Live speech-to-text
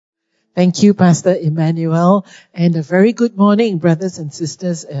Thank you, Pastor Emmanuel, and a very good morning, brothers and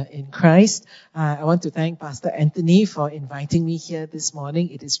sisters in Christ. I want to thank Pastor Anthony for inviting me here this morning.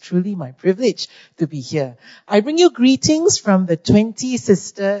 It is truly my privilege to be here. I bring you greetings from the 20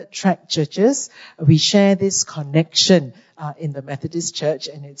 sister tract churches. We share this connection in the Methodist Church,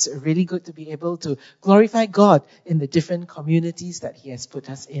 and it's really good to be able to glorify God in the different communities that He has put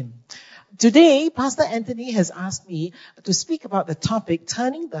us in. Today, Pastor Anthony has asked me to speak about the topic,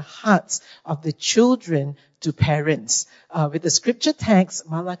 turning the hearts of the children to parents, with the scripture text,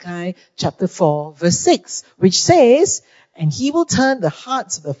 Malachi chapter 4, verse 6, which says, "And he will turn the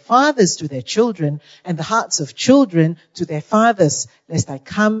hearts of the fathers to their children, and the hearts of children to their fathers, lest I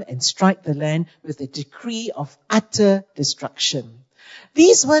come and strike the land with a decree of utter destruction."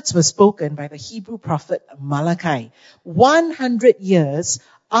 These words were spoken by the Hebrew prophet Malachi 100 years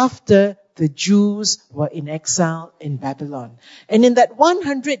after the Jews were in exile in Babylon. And in that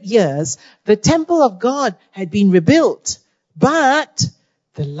 100 years, the temple of God had been rebuilt, but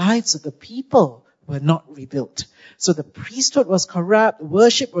the lives of the people were not rebuilt. So the priesthood was corrupt,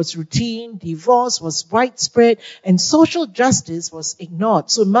 worship was routine, divorce was widespread, and social justice was ignored.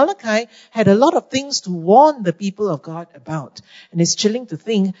 So Malachi had a lot of things to warn the people of God about. And it's chilling to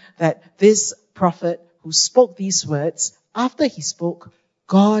think that this prophet who spoke these words, after he spoke,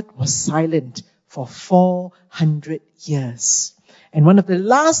 God was silent for 400 years. And one of the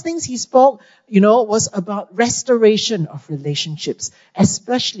last things he spoke, was about restoration of relationships,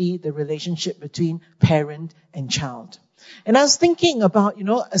 especially the relationship between parent and child. And I was thinking about,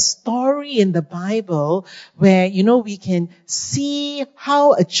 a story in the Bible where, we can see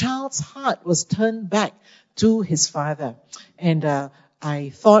how a child's heart was turned back to his father. And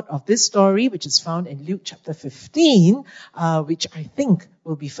I thought of this story, which is found in Luke chapter 15, which I think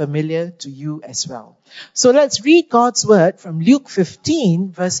will be familiar to you as well. So let's read God's word from Luke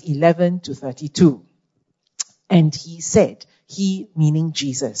 15, verse 11 to 32. "And he said," he meaning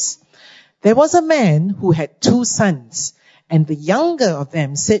Jesus, "there was a man who had 2 sons, and the younger of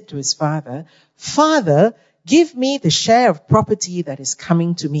them said to his father, 'Father, give me the share of property that is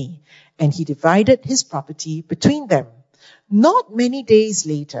coming to me.' And he divided his property between them. Not many days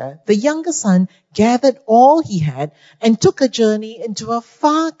later, the younger son gathered all he had and took a journey into a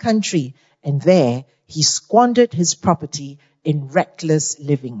far country, and there he squandered his property in reckless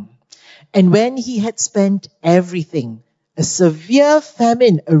living. And when he had spent everything, a severe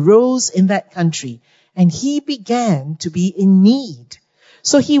famine arose in that country, and he began to be in need.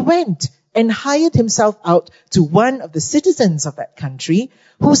 So he went and hired himself out to one of the citizens of that country,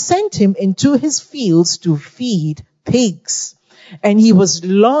 who sent him into his fields to feed pigs. And he was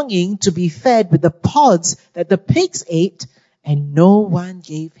longing to be fed with the pods that the pigs ate, and no one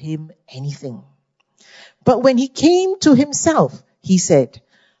gave him anything. But when he came to himself, he said,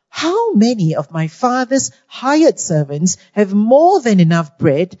 'How many of my father's hired servants have more than enough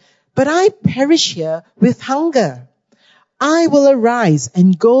bread, but I perish here with hunger? I will arise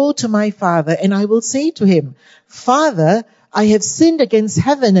and go to my father, and I will say to him, Father, I have sinned against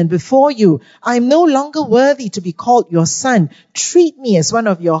heaven and before you. I am no longer worthy to be called your son. Treat me as one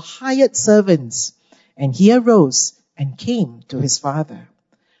of your hired servants.' And he arose and came to his father.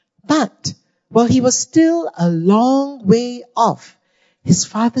 But while he was still a long way off, his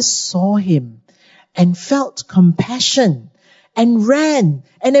father saw him and felt compassion and ran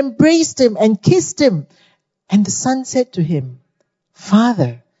and embraced him and kissed him. And the son said to him,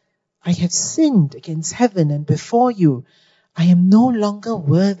 'Father, I have sinned against heaven and before you. I am no longer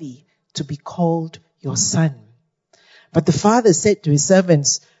worthy to be called your son.' But the father said to his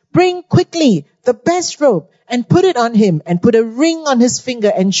servants, 'Bring quickly the best robe and put it on him, and put a ring on his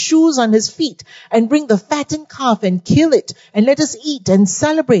finger and shoes on his feet, and bring the fattened calf and kill it, and let us eat and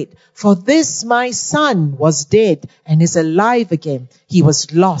celebrate. For this my son was dead and is alive again. He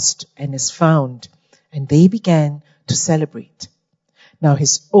was lost and is found.' And they began to celebrate. Now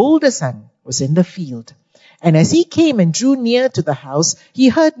his older son was in the field. And as he came and drew near to the house, he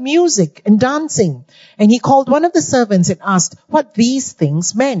heard music and dancing. And he called one of the servants and asked what these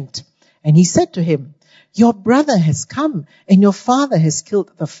things meant. And he said to him, 'Your brother has come, and your father has killed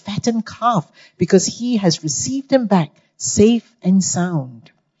the fattened calf, because he has received him back safe and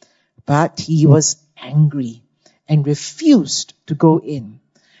sound.' But he was angry and refused to go in.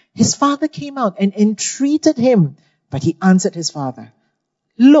 His father came out and entreated him, but he answered his father,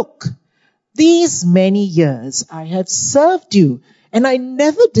 'Look, these many years I have served you, and I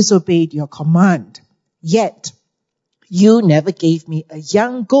never disobeyed your command. Yet you never gave me a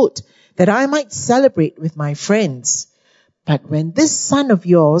young goat that I might celebrate with my friends. But when this son of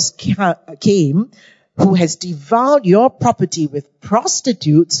yours came, who has devoured your property with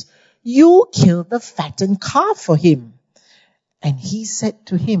prostitutes, you killed the fattened calf for him. And he said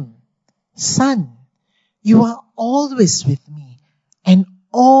to him, Son, you are always with me, and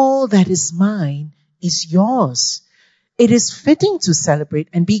all that is mine is yours. It is fitting to celebrate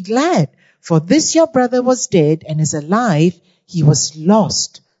and be glad, for this your brother was dead and is alive. He was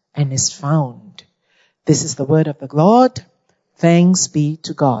lost and is found. This is the word of the Lord. Thanks be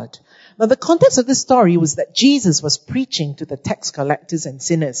to God. Now, the context of this story was that Jesus was preaching to the tax collectors and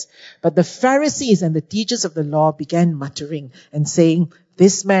sinners, but the Pharisees and the teachers of the law began muttering and saying,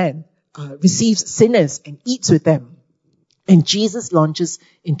 this man receives sinners and eats with them. And Jesus launches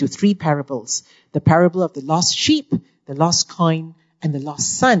into 3 parables: the parable of the lost sheep, the lost coin, and the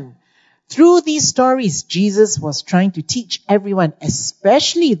lost son. Through these stories, Jesus was trying to teach everyone,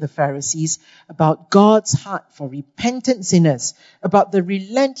 especially the Pharisees, about God's heart for repentant sinners, about the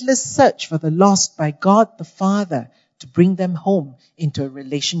relentless search for the lost by God the Father to bring them home into a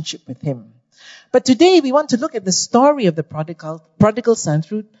relationship with Him. But today we want to look at the story of the prodigal son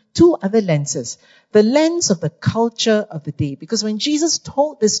through 2 other lenses. The lens of the culture of the day. Because when Jesus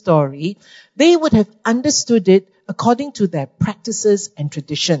told this story, they would have understood it according to their practices and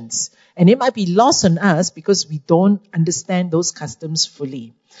traditions. And it might be lost on us because we don't understand those customs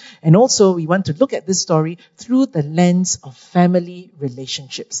fully. And also we want to look at this story through the lens of family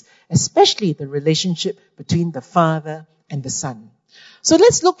relationships, especially the relationship between the father and the son. So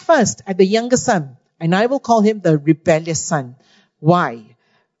let's look first at the younger son, and I will call him the rebellious son. Why?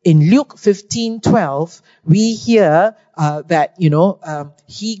 In Luke 15:12, we hear that,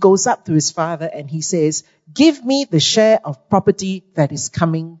 he goes up to his father and he says, give me the share of property that is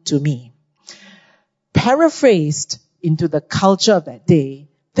coming to me. Paraphrased into the culture of that day,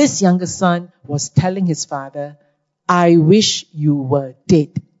 this younger son was telling his father, I wish you were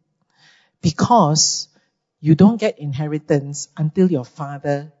dead, because you don't get inheritance until your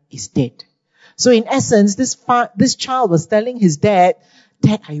father is dead. So in essence, this child was telling his dad,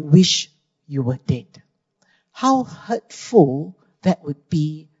 Dad, I wish you were dead. How hurtful that would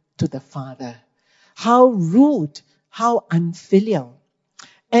be to the father. How rude, how unfilial.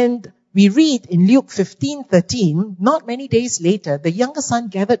 And we read in Luke 15:13, not many days later, the younger son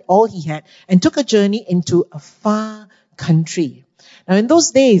gathered all he had and took a journey into a far country. Now in those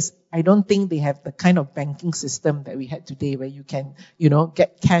days, I don't think they have the kind of banking system that we had today where you can,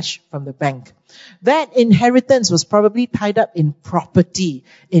 get cash from the bank. That inheritance was probably tied up in property,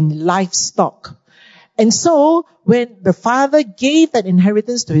 in livestock. And so when the father gave that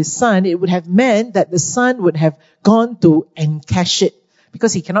inheritance to his son, it would have meant that the son would have gone to encash it,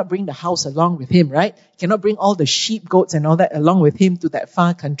 because he cannot bring the house along with him, right? He cannot bring all the sheep, goats and all that along with him to that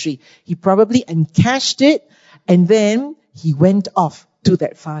far country. He probably encashed it and then he went off to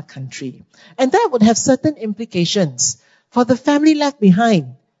that far country. And that would have certain implications for the family left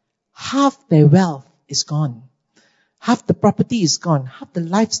behind. Half their wealth is gone. Half the property is gone. Half the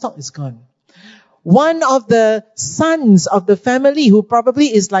livestock is gone. One of the sons of the family, who probably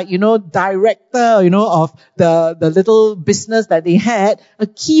is like, director, of the little business that they had, a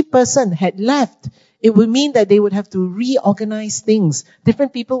key person had left. It would mean that they would have to reorganize things.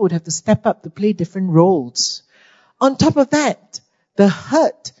 Different people would have to step up to play different roles. On top of that, the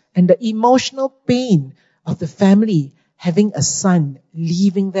hurt and the emotional pain of the family having a son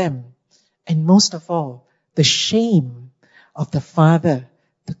leaving them. And most of all, the shame of the father.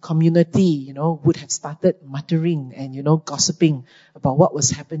 The community, would have started muttering and, gossiping about what was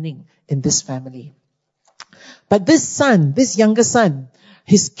happening in this family. But this younger son,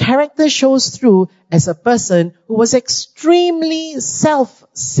 his character shows through as a person who was extremely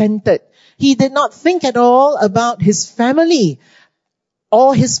self-centered. He did not think at all about his family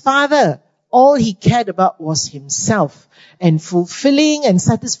or his father. All he cared about was himself and fulfilling and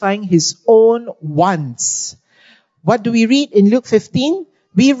satisfying his own wants. What do we read in Luke 15?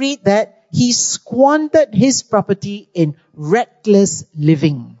 We read that he squandered his property in reckless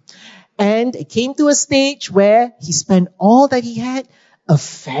living. And it came to a stage where he spent all that he had. A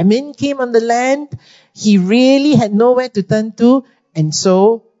famine came on the land. He really had nowhere to turn to. And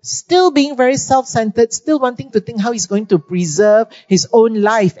so, still being very self-centered, still wanting to think how he's going to preserve his own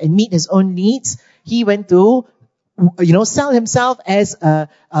life and meet his own needs, he went to, sell himself as a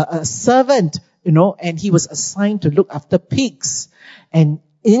servant, and he was assigned to look after pigs. And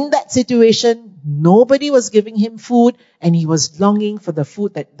in that situation, nobody was giving him food, and he was longing for the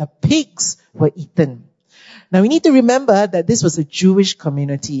food that the pigs were eaten. Now we need to remember that this was a Jewish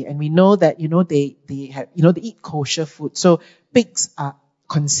community, and we know that, they eat kosher food. So pigs are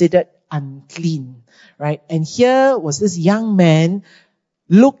considered unclean, right? And here was this young man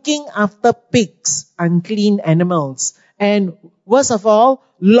looking after pigs, unclean animals. And worst of all,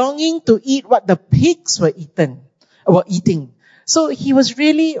 longing to eat what the pigs were eating. So he was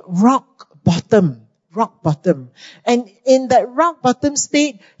really rock bottom. And in that rock bottom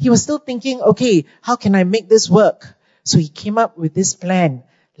state, he was still thinking, okay, how can I make this work? So he came up with this plan.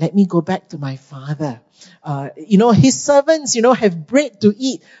 Let me go back to my father. His servants, have bread to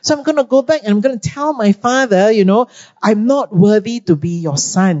eat. So I'm going to go back and I'm going to tell my father, I'm not worthy to be your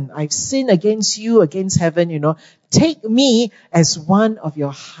son. I've sinned against you, against heaven, Take me as one of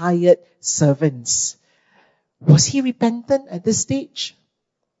your hired servants. Was he repentant at this stage?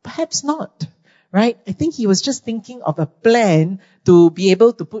 Perhaps not, right? I think he was just thinking of a plan to be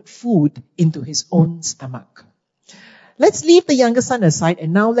able to put food into his own stomach. Let's leave the younger son aside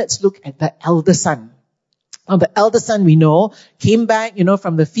and now let's look at the elder son. Now, the elder son, we know, came back,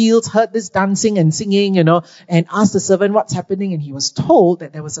 from the fields, heard this dancing and singing, and asked the servant what's happening. And he was told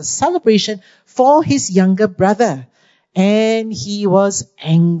that there was a celebration for his younger brother. And he was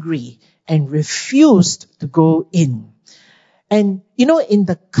angry and refused to go in. And, in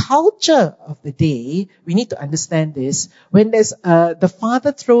the culture of the day, we need to understand this. When there's the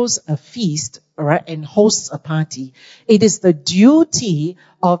father throws a feast, all right, and hosts a party, it is the duty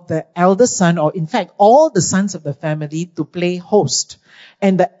of the elder son, or in fact, all the sons of the family, to play host.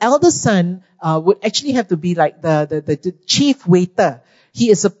 And the elder son would actually have to be like the chief waiter. He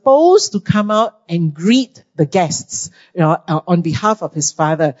is supposed to come out and greet the guests, on behalf of his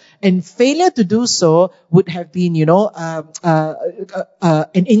father. And failure to do so would have been, an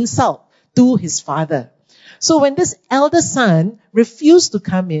insult to his father. So when this elder son refused to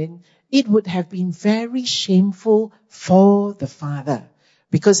come in, it would have been very shameful for the father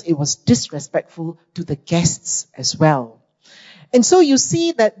because it was disrespectful to the guests as well. And so you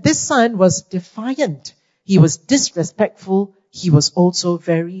see that this son was defiant. He was disrespectful. He was also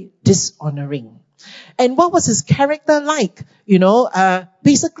very dishonoring. And what was his character like?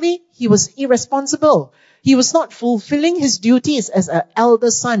 Basically, he was irresponsible. He was not fulfilling his duties as an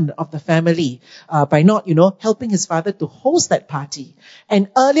elder son of the family by not, helping his father to host that party. And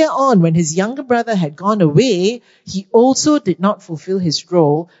earlier on, when his younger brother had gone away, he also did not fulfill his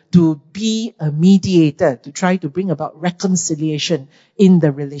role to be a mediator, to try to bring about reconciliation in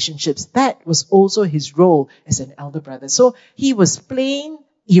the relationships. That was also his role as an elder brother. So he was plain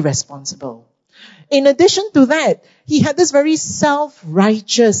irresponsible. In addition to that, he had this very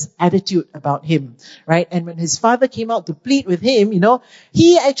self-righteous attitude about him, right? And when his father came out to plead with him,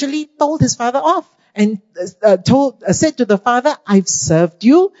 he actually told his father off and said to the father, I've served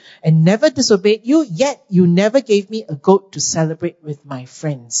you and never disobeyed you, yet you never gave me a goat to celebrate with my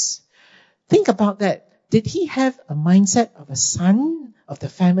friends. Think about that. Did he have a mindset of a son of the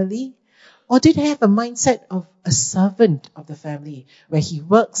family? Or did he have a mindset of a servant of the family where he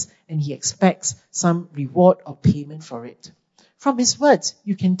works and he expects some reward or payment for it? From his words,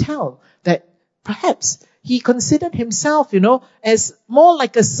 you can tell that perhaps he considered himself, as more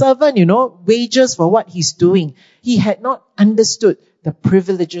like a servant, wages for what he's doing. He had not understood the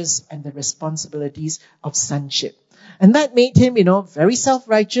privileges and the responsibilities of sonship. And that made him, very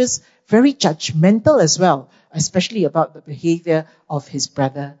self-righteous, very judgmental as well, especially about the behavior of his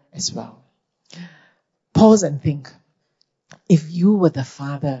brother as well. Pause and think. If you were the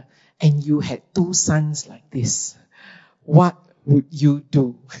father and you had two sons like this, what would you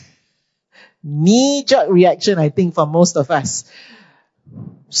do? Knee-jerk reaction, I think, for most of us.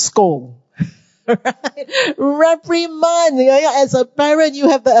 Scold. Right? Reprimand. As a parent, you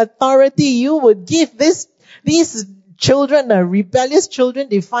have the authority. You would give these children, rebellious children,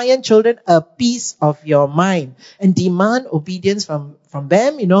 defiant children, a piece of your mind and demand obedience from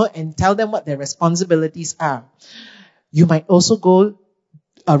them, and tell them what their responsibilities are. You might also go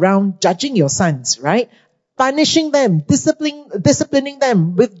around judging your sons, right? Punishing them, disciplining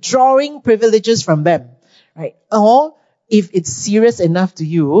them, withdrawing privileges from them, right? Or if it's serious enough to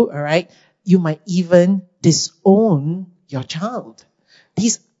you, all right, you might even disown your child.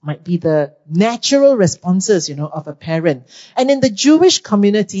 These might be the natural responses, of a parent. And in the Jewish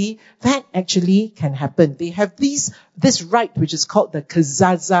community, that actually can happen. They have this right, which is called the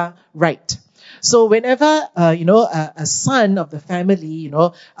kazaza right. So whenever, a son of the family,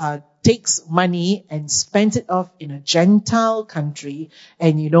 takes money and spends it off in a Gentile country,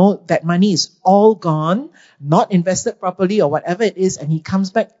 and that money is all gone, not invested properly or whatever it is, and he comes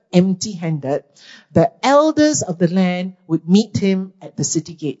back empty-handed, the elders of the land would meet him at the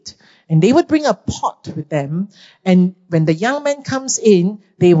city gate. And they would bring a pot with them, and when the young man comes in,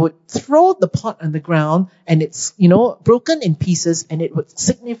 they would throw the pot on the ground, and it's, broken in pieces, and it would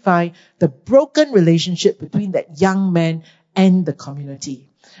signify the broken relationship between that young man and the community.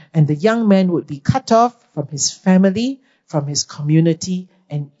 And the young man would be cut off from his family, from his community,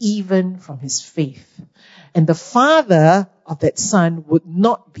 and even from his faith. And the father of that son would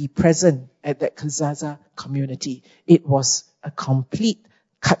not be present at that Kezaza community. It was a complete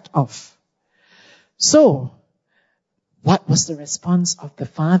cut off. So, what was the response of the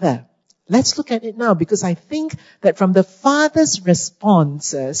father? Let's look at it now, because I think that from the father's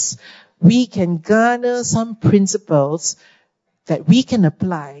responses, we can garner some principles that we can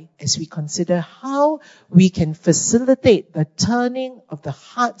apply as we consider how we can facilitate the turning of the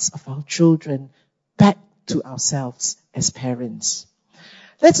hearts of our children back to ourselves as parents.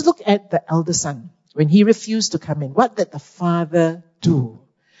 Let's look at the elder son. When he refused to come in, what did the father do?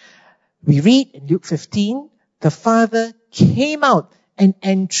 We read in Luke 15, the father came out and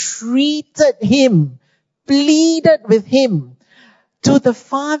entreated him, pleaded with him. To the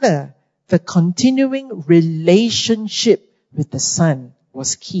father, the continuing relationship with the son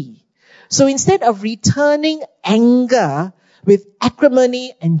was key. So instead of returning anger with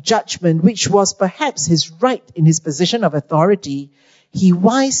acrimony and judgment, which was perhaps his right in his position of authority, he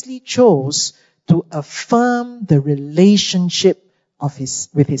wisely chose to affirm the relationship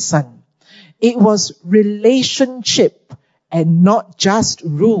with his son. It was relationship and not just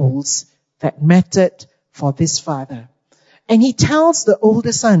rules that mattered for this father. And he tells the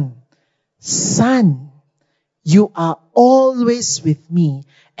older son, "Son, you are always with me,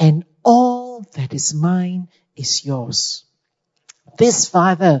 and all that is mine is yours." This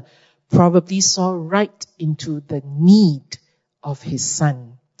father probably saw right into the need of his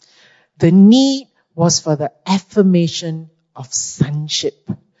son. The need was for the affirmation of sonship.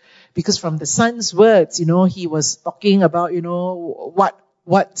 Because from the son's words, he was talking about,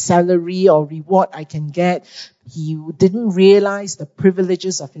 what salary or reward I can get. He didn't realize the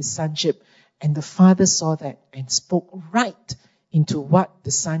privileges of his sonship. And the father saw that and spoke right into what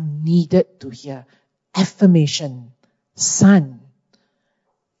the son needed to hear. Affirmation. Son.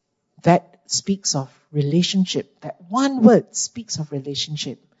 That speaks of relationship. That one word speaks of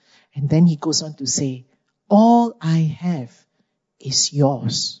relationship. And then he goes on to say, all I have is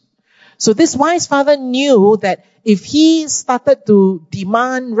yours. So this wise father knew that if he started to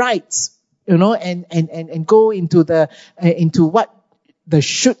demand rights, and go into into what the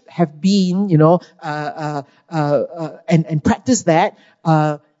should have been, and practice that,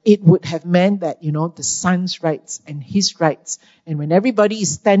 it would have meant that, the son's rights and his rights. And when everybody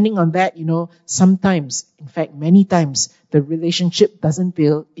is standing on that, sometimes, in fact, many times, the relationship doesn't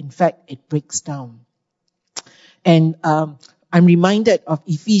build. In fact, it breaks down. And I'm reminded of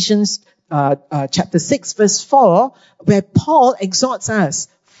Ephesians chapter 6, verse 4, where Paul exhorts us,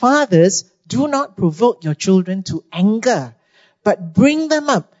 "Fathers, do not provoke your children to anger, but bring them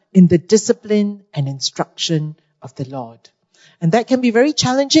up in the discipline and instruction of the Lord." And that can be very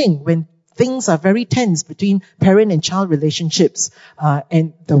challenging when things are very tense between parent and child relationships.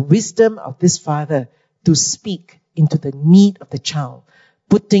 And the wisdom of this father to speak into the need of the child,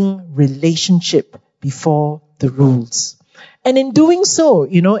 putting relationship before the rules. And in doing so,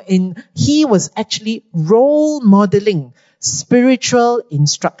 he was actually role modeling spiritual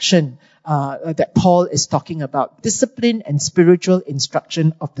instruction that Paul is talking about. Discipline and spiritual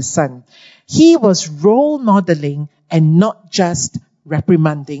instruction of the son. He was role modeling and not just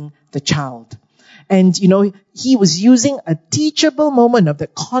reprimanding the child. And, he was using a teachable moment of the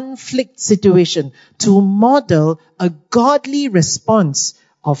conflict situation to model a godly response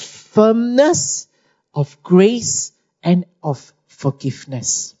of firmness, of grace, and of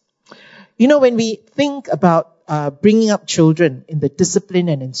forgiveness. When we think about bringing up children in the discipline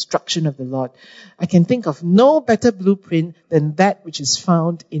and instruction of the Lord, I can think of no better blueprint than that which is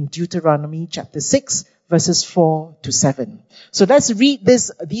found in Deuteronomy chapter 6, verses 4 to 7. So let's read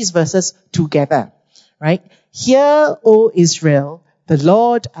these verses together, right? "Hear, O Israel, the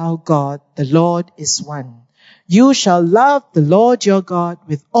Lord our God, the Lord is one. You shall love the Lord your God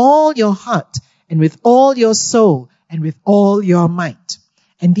with all your heart and with all your soul and with all your might.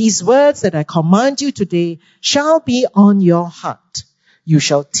 And these words that I command you today shall be on your heart. You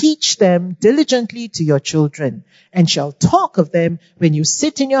shall teach them diligently to your children, and shall talk of them when you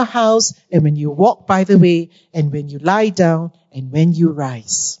sit in your house, and when you walk by the way, and when you lie down, and when you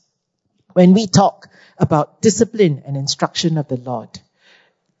rise." When we talk about discipline and instruction of the Lord,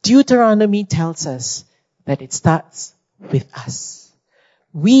 Deuteronomy tells us that it starts with us.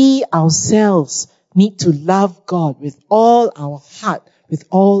 We ourselves need to love God with all our heart, with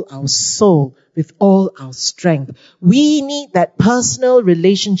all our soul, with all our strength. We need that personal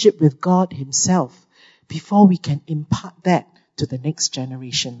relationship with God himself before we can impart that to the next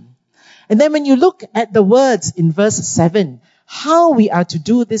generation. And then when you look at the words in verse 7, how we are to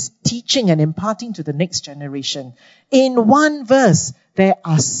do this teaching and imparting to the next generation. In one verse, there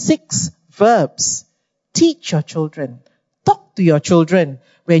are 6 verbs. Teach your children. Talk to your children.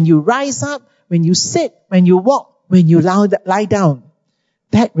 When you rise up, when you sit, when you walk, when you lie down.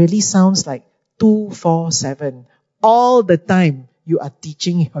 That really sounds like 247. All the time you are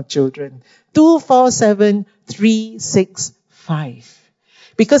teaching your children. 247, 365.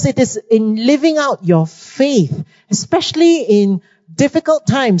 Because it is in living out your faith, especially in difficult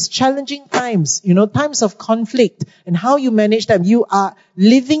times, challenging times, times of conflict, and how you manage them. You are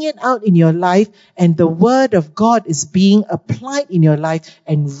living it out in your life, and the word of God is being applied in your life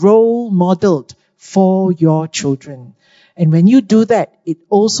and role modeled for your children. And when you do that, it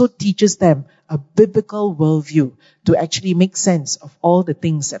also teaches them a biblical worldview to actually make sense of all the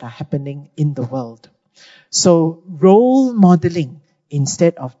things that are happening in the world. So, role modeling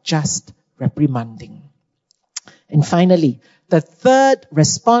instead of just reprimanding. And finally, the third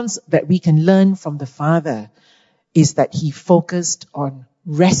response that we can learn from the Father is that he focused on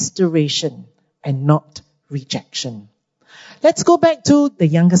restoration and not rejection. Let's go back to the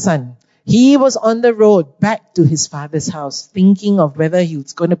younger son. He was on the road back to his father's house, thinking of whether he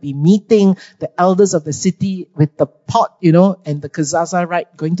was going to be meeting the elders of the city with the pot, and the kazaza right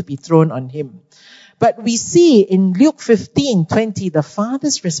going to be thrown on him. But we see in Luke 15:20 the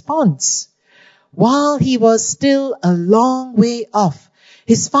father's response. While he was still a long way off,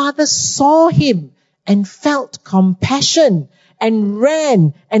 his father saw him and felt compassion and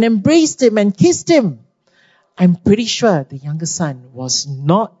ran and embraced him and kissed him. I'm pretty sure the younger son was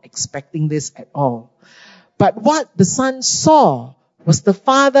not expecting this at all. But what the son saw was the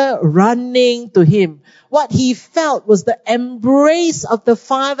father running to him. What he felt was the embrace of the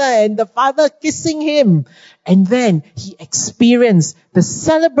father and the father kissing him. And then he experienced the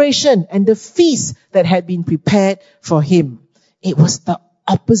celebration and the feast that had been prepared for him. It was the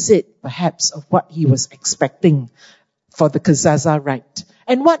opposite, perhaps, of what he was expecting for the kazaza rite.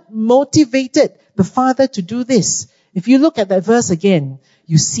 And what motivated the father to do this? If you look at that verse again,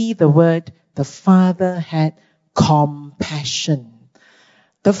 you see the word, the father had compassion.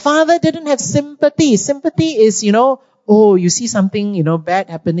 The father didn't have sympathy. Sympathy is, you see something, bad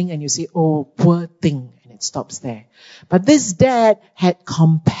happening and you say, oh, poor thing. And it stops there. But this dad had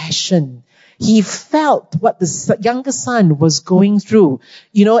compassion. He felt what the younger son was going through,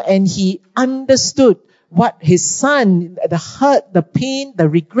 and he understood what his son, the hurt, the pain, the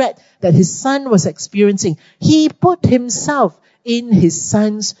regret that his son was experiencing. He put himself in his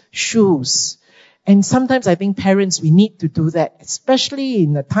son's shoes. And sometimes I think parents, we need to do that, especially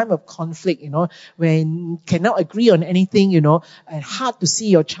in a time of conflict, when you cannot agree on anything, and hard to see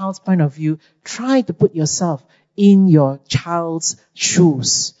your child's point of view. Try to put yourself in your child's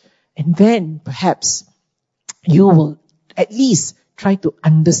shoes. And then perhaps you will at least try to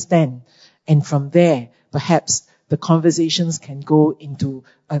understand. And from there, perhaps the conversations can go into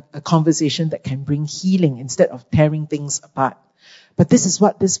a conversation that can bring healing instead of tearing things apart. But this is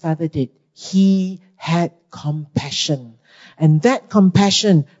what this father did. He had compassion. And that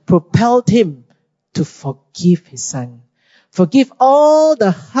compassion propelled him to forgive his son. Forgive all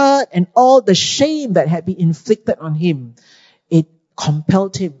the hurt and all the shame that had been inflicted on him. It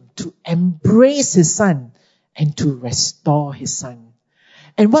compelled him to embrace his son and to restore his son.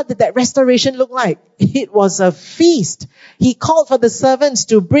 And what did that restoration look like? It was a feast. He called for the servants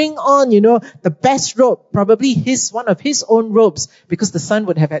to bring on, the best robe, probably one of his own robes, because the son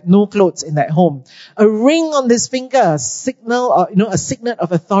would have had no clothes in that home. A ring on his finger, a signal, or, a signet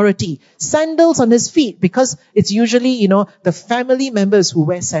of authority. Sandals on his feet, because it's usually, the family members who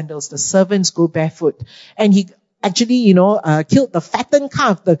wear sandals. The servants go barefoot. And he actually, killed the fattened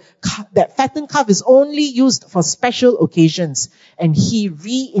calf. That fattened calf is only used for special occasions. And he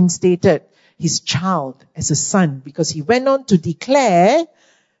reinstated his child as a son, because he went on to declare,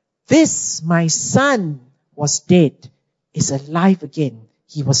 this, my son, was dead, is alive again.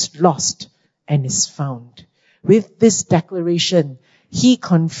 He was lost and is found. With this declaration, he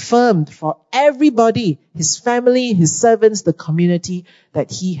confirmed for everybody, his family, his servants, the community,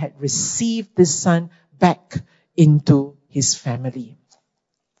 that he had received this son back into his family.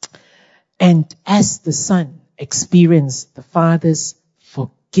 And as the son experienced the father's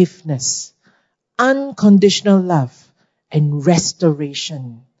forgiveness, unconditional love, and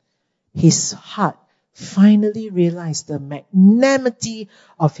restoration, his heart finally realized the magnanimity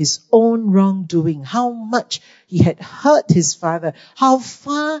of his own wrongdoing, how much he had hurt his father, how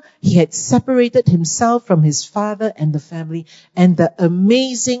far he had separated himself from his father and the family, and the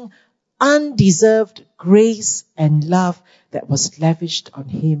amazing, undeserved grace and love that was lavished on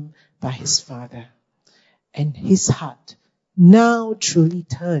him by his father. And his heart now truly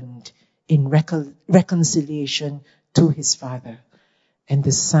turned in reconciliation to his father. And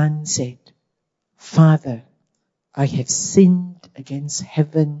the son said, Father, I have sinned against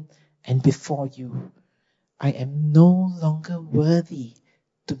heaven and before you. I am no longer worthy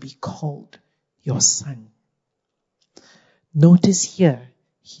to be called your son. Notice here,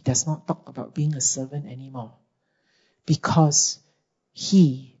 he does not talk about being a servant anymore, because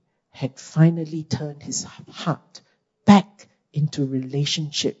he had finally turned his heart back into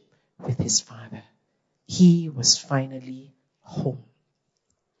relationship with his father. He was finally home.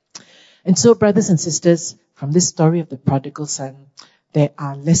 And so, brothers and sisters, from this story of the prodigal son, there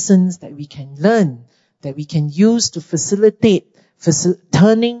are lessons that we can learn, that we can use to facilitate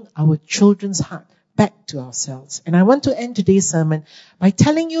turning our children's heart back to ourselves. And I want to end today's sermon by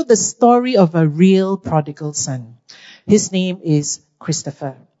telling you the story of a real prodigal son. His name is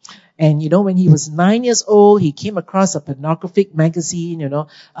Christopher. And, when he was 9 years old, he came across a pornographic magazine,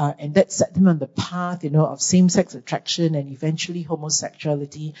 and that set him on the path, of same-sex attraction and eventually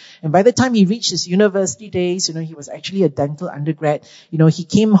homosexuality. And by the time he reached his university days, he was actually a dental undergrad. He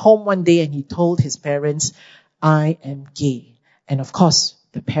came home one day and he told his parents, I am gay. And of course,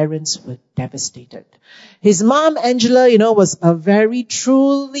 the parents were devastated. His mom, Angela, was a very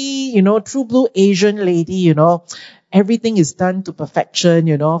truly, true blue Asian lady, Everything is done to perfection,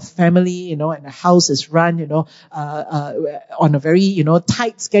 family, and the house is run, on a very,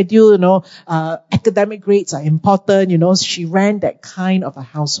 tight schedule, academic grades are important, she ran that kind of a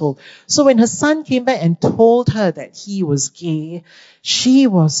household. So when her son came back and told her that he was gay, she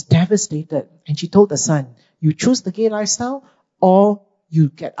was devastated. And she told the son, you choose the gay lifestyle or you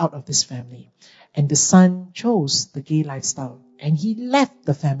get out of this family. And the son chose the gay lifestyle and he left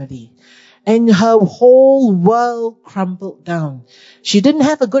the family. And her whole world crumbled down. She didn't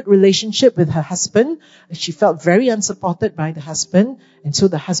have a good relationship with her husband. She felt very unsupported by the husband. And so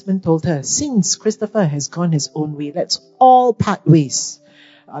the husband told her, since Christopher has gone his own way, let's all part ways.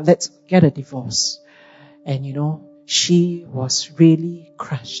 Let's get a divorce. And she was really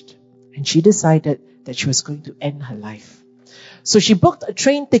crushed. And she decided that she was going to end her life. So she booked a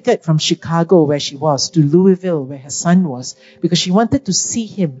train ticket from Chicago, where she was, to Louisville, where her son was, because she wanted to see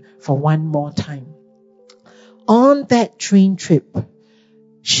him for one more time. On that train trip,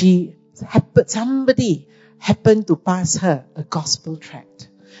 somebody happened to pass her a gospel tract.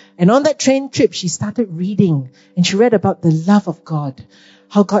 And on that train trip, she started reading, and she read about the love of God.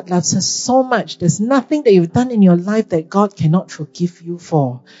 How God loves her so much. There's nothing that you've done in your life that God cannot forgive you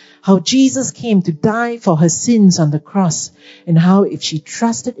for. How Jesus came to die for her sins on the cross. And how if she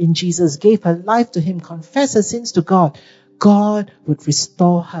trusted in Jesus, gave her life to him, confessed her sins to God, God would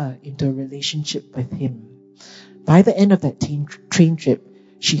restore her into a relationship with him. By the end of that train trip,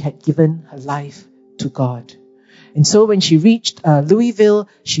 she had given her life to God. And so when she reached Louisville,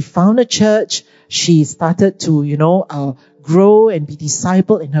 she found a church. She started to, grow and be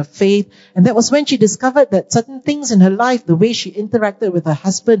discipled in her faith. And that was when she discovered that certain things in her life, the way she interacted with her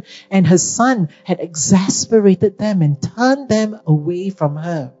husband and her son, had exasperated them and turned them away from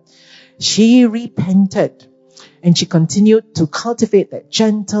her. She repented. And she continued to cultivate that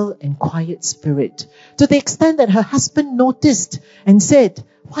gentle and quiet spirit, to the extent that her husband noticed and said,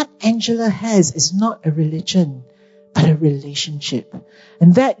 what Angela has is not a religion, but a relationship.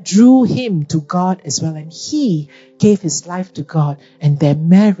 And that drew him to God as well. And he gave his life to God, and their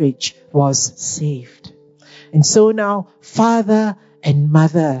marriage was saved. And so now, father and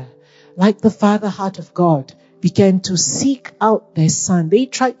mother, like the father heart of God, began to seek out their son. They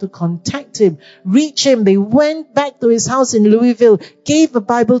tried to contact him, reach him. They went back to his house in Louisville, gave a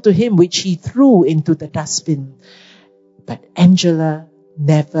Bible to him, which he threw into the dustbin. But Angela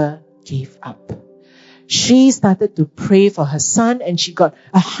never gave up. She started to pray for her son, and she got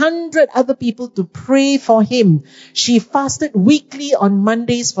 100 other people to pray for him. She fasted weekly on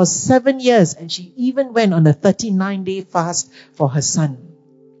Mondays for 7 years, and she even went on a 39-day fast for her son.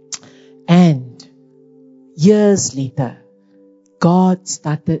 And years later, God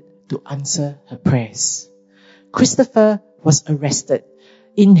started to answer her prayers. Christopher was arrested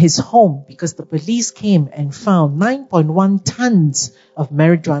in his home because the police came and found 9.1 tons of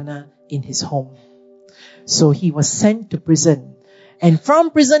marijuana in his home. So he was sent to prison. And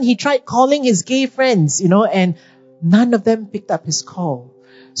from prison, he tried calling his gay friends, and none of them picked up his call.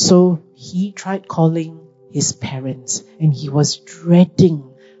 So he tried calling his parents, and he was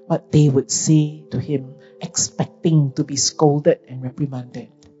dreading what they would say to him, expecting to be scolded and reprimanded.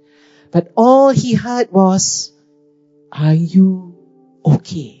 But all he heard was, are you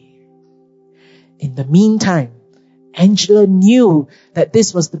okay? In the meantime, Angela knew that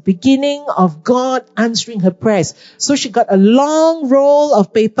this was the beginning of God answering her prayers. So she got a long roll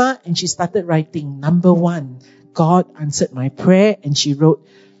of paper and she started writing. Number 1, God answered my prayer. And she wrote,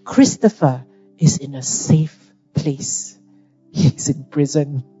 Christopher is in a safe place. He's in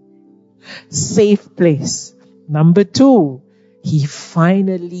prison. Safe place. Number 2, he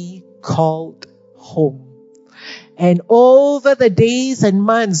finally called home. And over the days and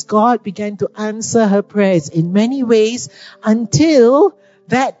months, God began to answer her prayers in many ways until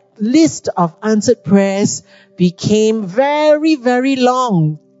that list of answered prayers became very, very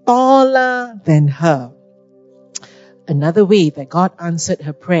long, taller than her. Another way that God answered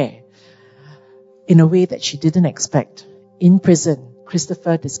her prayer in a way that she didn't expect. In prison,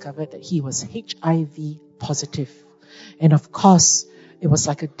 Christopher discovered that he was HIV positive. And of course, it was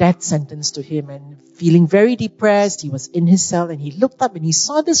like a death sentence to him, and feeling very depressed, he was in his cell and he looked up and he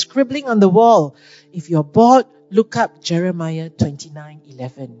saw this scribbling on the wall. If you're bored, look up Jeremiah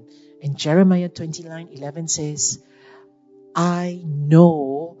 29:11. And Jeremiah 29:11 says, I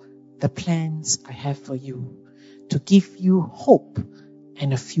know the plans I have for you, to give you hope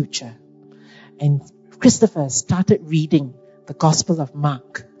and a future. And Christopher started reading the Gospel of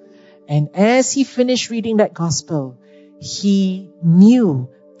Mark. And as he finished reading that Gospel, he knew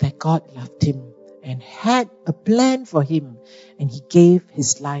that God loved him and had a plan for him, and he gave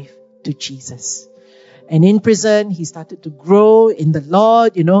his life to Jesus. And in prison, he started to grow in the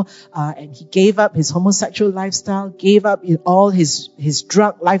Lord, and he gave up his homosexual lifestyle, gave up all his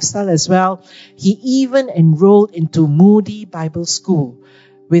drug lifestyle as well. He even enrolled into Moody Bible School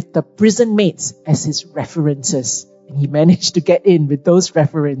with the prison mates as his references. And he managed to get in with those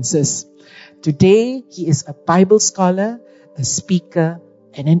references. Today, he is a Bible scholar, a speaker,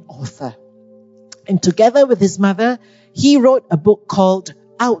 and an author. And together with his mother, he wrote a book called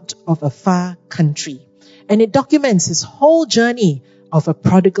Out of a Far Country. And it documents his whole journey of a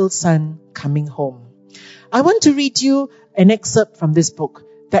prodigal son coming home. I want to read you an excerpt from this book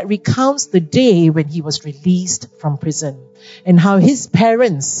that recounts the day when he was released from prison and how his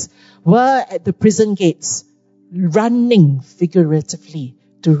parents were at the prison gates running figuratively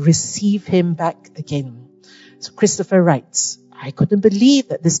to receive him back again. So Christopher writes, I couldn't believe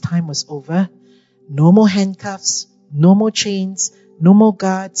that this time was over. No more handcuffs, no more chains, no more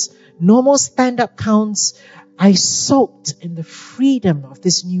guards, no more stand-up counts. I soaked in the freedom of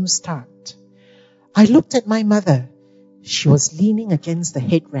this new start. I looked at my mother. She was leaning against the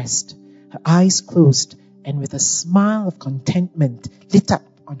headrest, her eyes closed, and with a smile of contentment lit up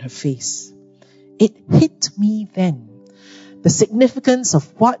on her face. It hit me then, the significance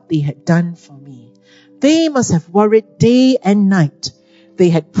of what they had done for me. They must have worried day and night. They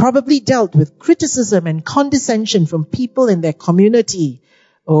had probably dealt with criticism and condescension from people in their community.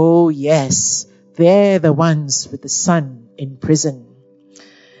 Oh yes, they're the ones with the son in prison.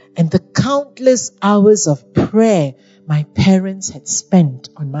 And the countless hours of prayer my parents had spent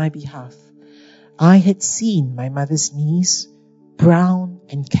on my behalf. I had seen my mother's knees, brown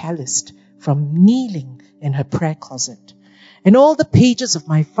and calloused from kneeling in her prayer closet, and all the pages of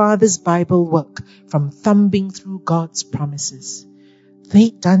my father's Bible work from thumbing through God's promises.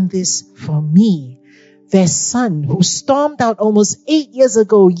 They'd done this for me, their son who stormed out almost 8 years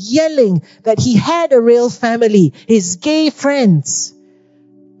ago yelling that he had a real family, his gay friends.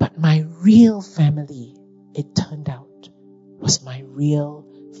 But my real family, it turned out, was my real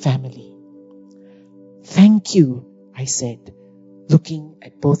family. Thank you, I said, looking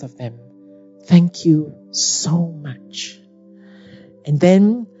at both of them. Thank you so much. And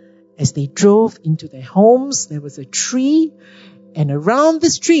then, as they drove into their homes, there was a tree, and around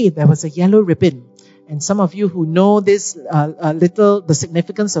this tree, there was a yellow ribbon. And some of you who know this the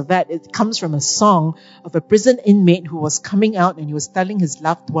significance of that, it comes from a song of a prison inmate who was coming out and he was telling his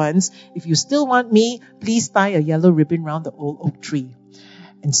loved ones, if you still want me, please tie a yellow ribbon around the old oak tree.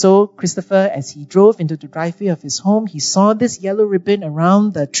 And so Christopher, as he drove into the driveway of his home, he saw this yellow ribbon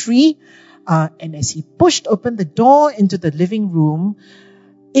around the tree. And as he pushed open the door into the living room,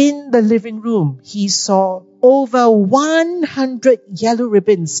 in the living room, he saw over 100 yellow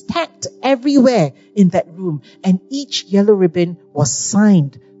ribbons stacked everywhere in that room. And each yellow ribbon was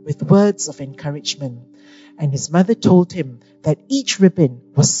signed with words of encouragement. And his mother told him that each ribbon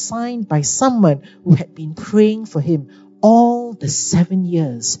was signed by someone who had been praying for him all the 7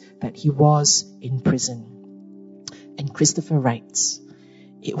 years that he was in prison. And Christopher writes,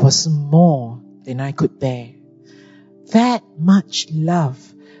 it was more than I could bear. That much love,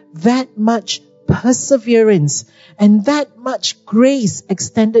 that much perseverance, and that much grace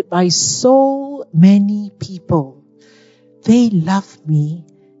extended by so many people. They love me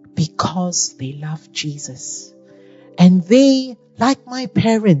because they love Jesus. And they, like my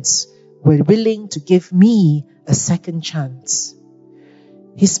parents, were willing to give me a second chance.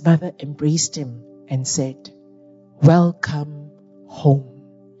 His mother embraced him and said, "Welcome home."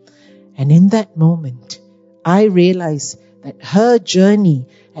 And in that moment, I realized that her journey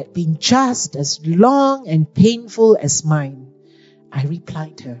had been just as long and painful as mine. I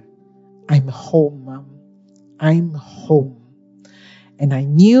replied her, "I'm home, Mom. I'm home." And I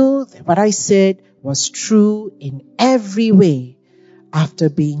knew that what I said was true in every way. After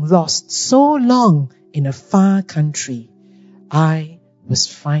being lost so long in a far country, I was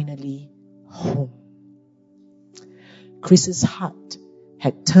finally home. Chris's heart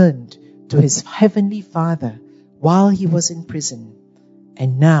had turned to his heavenly Father while he was in prison,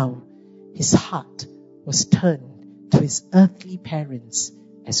 and now his heart was turned to his earthly parents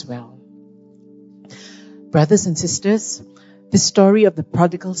as well. Brothers and sisters, the story of the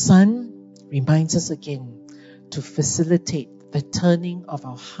prodigal son reminds us again to facilitate the turning of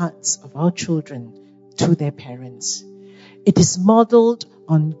our hearts of our children to their parents. It is modeled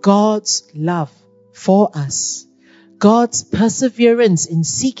on God's love for us, God's perseverance in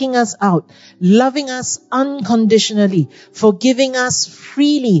seeking us out, loving us unconditionally, forgiving us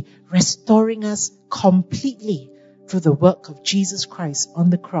freely, restoring us completely through the work of Jesus Christ on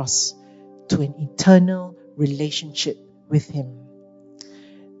the cross to an eternal relationship with Him.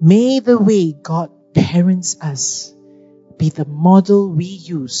 May the way God parents us be the model we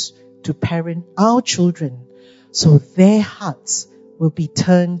use to parent our children, so their hearts will be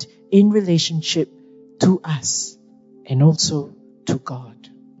turned in relationship to us and also to God.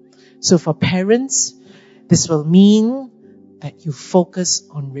 So for parents, this will mean that you focus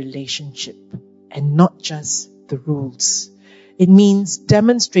on relationship and not just the rules. It means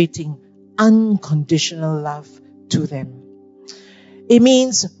demonstrating unconditional love to them. It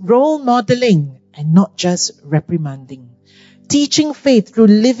means role modeling and not just reprimanding. Teaching faith through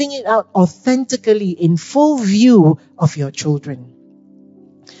living it out authentically in full view of your children.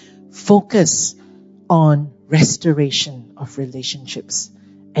 Focus on restoration of relationships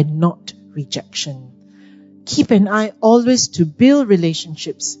and not rejection. Keep an eye always to build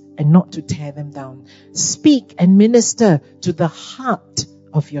relationships and not to tear them down. Speak and minister to the heart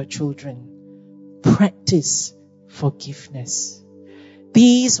of your children. Practice forgiveness.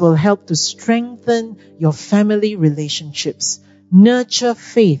 These will help to strengthen your family relationships, nurture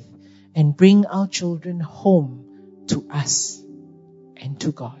faith, and bring our children home to us and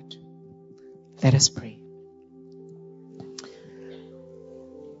to God. Let us pray.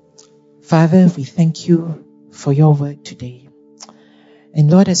 Father, we thank you for your word today. And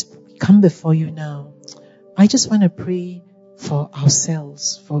Lord, as we come before you now, I just want to pray for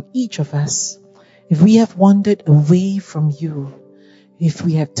ourselves, for each of us. If we have wandered away from you, if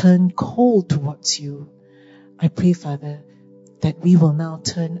we have turned cold towards you, I pray, Father, that we will now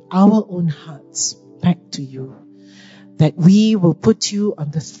turn our own hearts back to you, that we will put you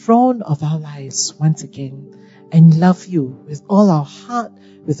on the throne of our lives once again and love you with all our heart,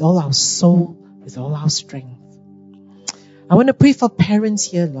 with all our soul, with all our strength. I want to pray for parents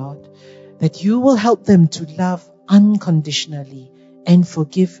here, Lord, that you will help them to love unconditionally and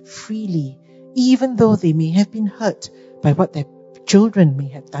forgive freely, even though they may have been hurt by what their children may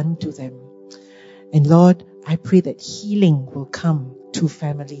have done to them. And Lord, I pray that healing will come to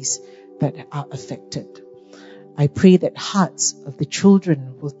families that are affected. I pray that hearts of the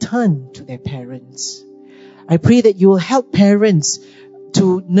children will turn to their parents. I pray that you will help parents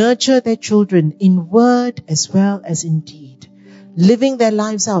to nurture their children in word as well as in deed, living their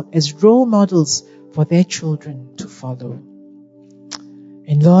lives out as role models for their children to follow.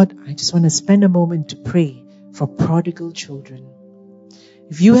 And Lord, I just want to spend a moment to pray for prodigal children.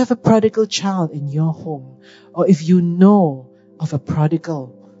 If you have a prodigal child in your home, or if you know of a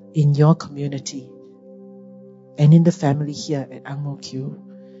prodigal in your community and in the family here at Ang Mo Kio,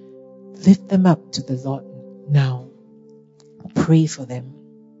 lift them up to the Lord now. Pray for them.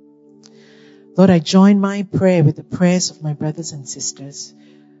 Lord, I join my prayer with the prayers of my brothers and sisters.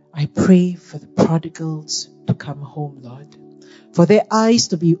 I pray for the prodigals to come home, Lord, for their eyes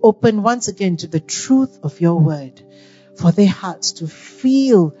to be open once again to the truth of your word, for their hearts to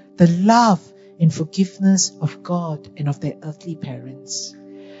feel the love and forgiveness of God and of their earthly parents.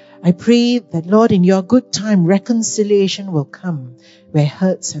 I pray that, Lord, in your good time, reconciliation will come where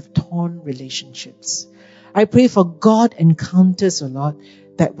hurts have torn relationships. I pray for God encounters, O Lord,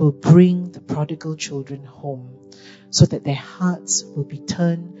 that will bring the prodigal children home so that their hearts will be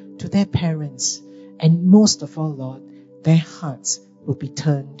turned to their parents. And most of all, Lord, their hearts will be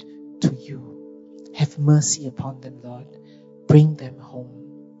turned to you. Have mercy upon them, Lord. Bring them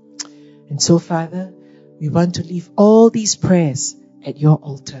home. And so, Father, We want to leave all these prayers at your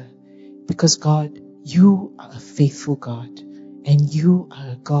altar because, God, you are a faithful God and you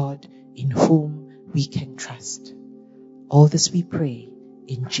are a God in whom we can trust. All this we pray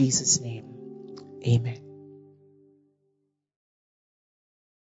in Jesus' name. Amen.